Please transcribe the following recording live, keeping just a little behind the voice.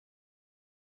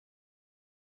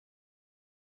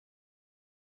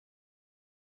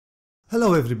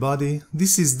Hello everybody,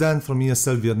 this is Dan from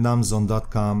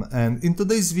ESLVietnamZone.com, and in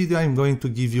today's video I'm going to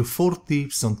give you 4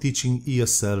 tips on teaching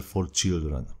ESL for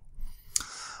children.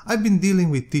 I've been dealing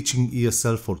with teaching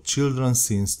ESL for children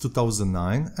since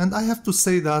 2009, and I have to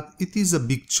say that it is a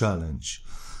big challenge.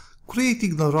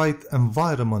 Creating the right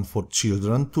environment for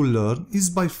children to learn is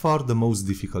by far the most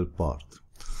difficult part.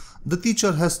 The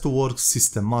teacher has to work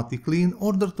systematically in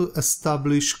order to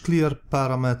establish clear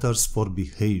parameters for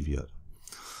behavior.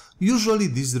 Usually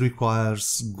this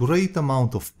requires great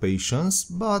amount of patience,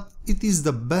 but it is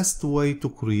the best way to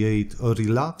create a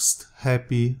relaxed,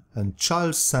 happy and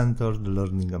child-centered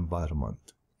learning environment.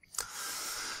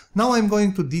 Now I'm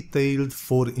going to detail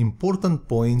 4 important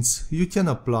points you can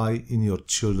apply in your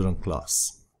children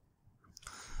class.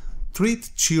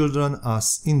 Treat children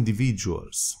as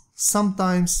individuals.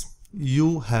 Sometimes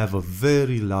you have a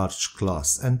very large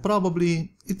class and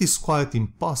probably it is quite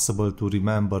impossible to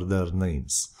remember their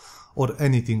names or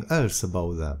anything else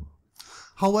about them.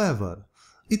 However,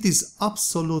 it is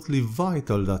absolutely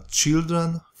vital that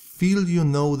children feel you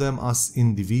know them as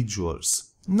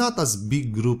individuals, not as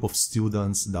big group of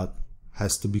students that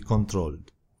has to be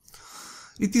controlled.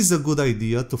 It is a good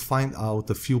idea to find out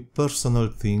a few personal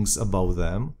things about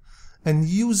them and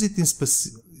use it in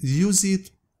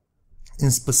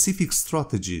specific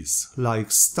strategies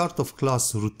like start of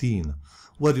class routine,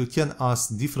 where you can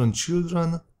ask different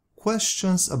children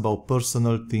questions about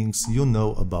personal things you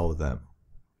know about them.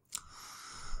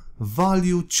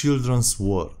 Value children's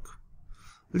work.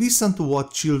 Listen to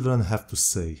what children have to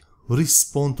say.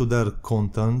 Respond to their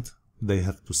content they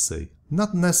have to say,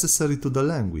 not necessary to the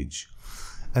language,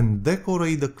 and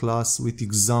decorate the class with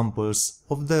examples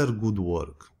of their good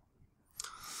work.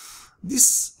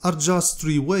 These are just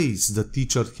 3 ways the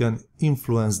teacher can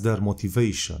influence their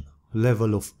motivation,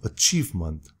 level of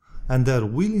achievement, and their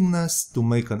willingness to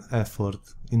make an effort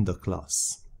in the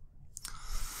class.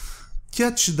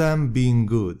 Catch them being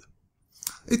good.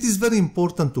 It is very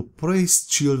important to praise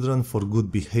children for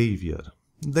good behavior.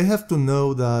 They have to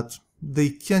know that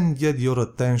they can get your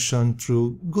attention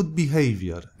through good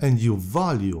behavior and you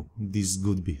value this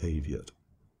good behavior.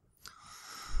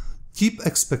 Keep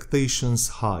expectations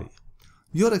high.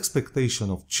 Your expectation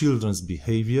of children's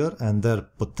behavior and their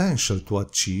potential to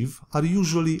achieve are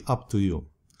usually up to you.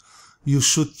 You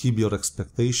should keep your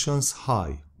expectations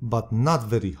high, but not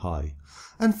very high,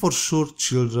 and for sure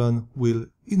children will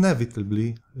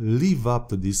inevitably live up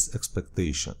to these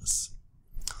expectations.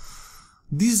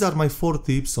 These are my 4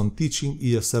 tips on teaching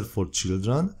ESL for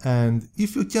children, and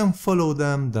if you can follow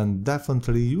them, then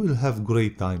definitely you will have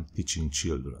great time teaching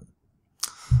children.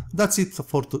 That's it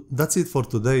for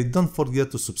today. Don't forget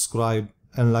to subscribe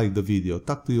and like the video.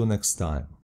 Talk to you next time.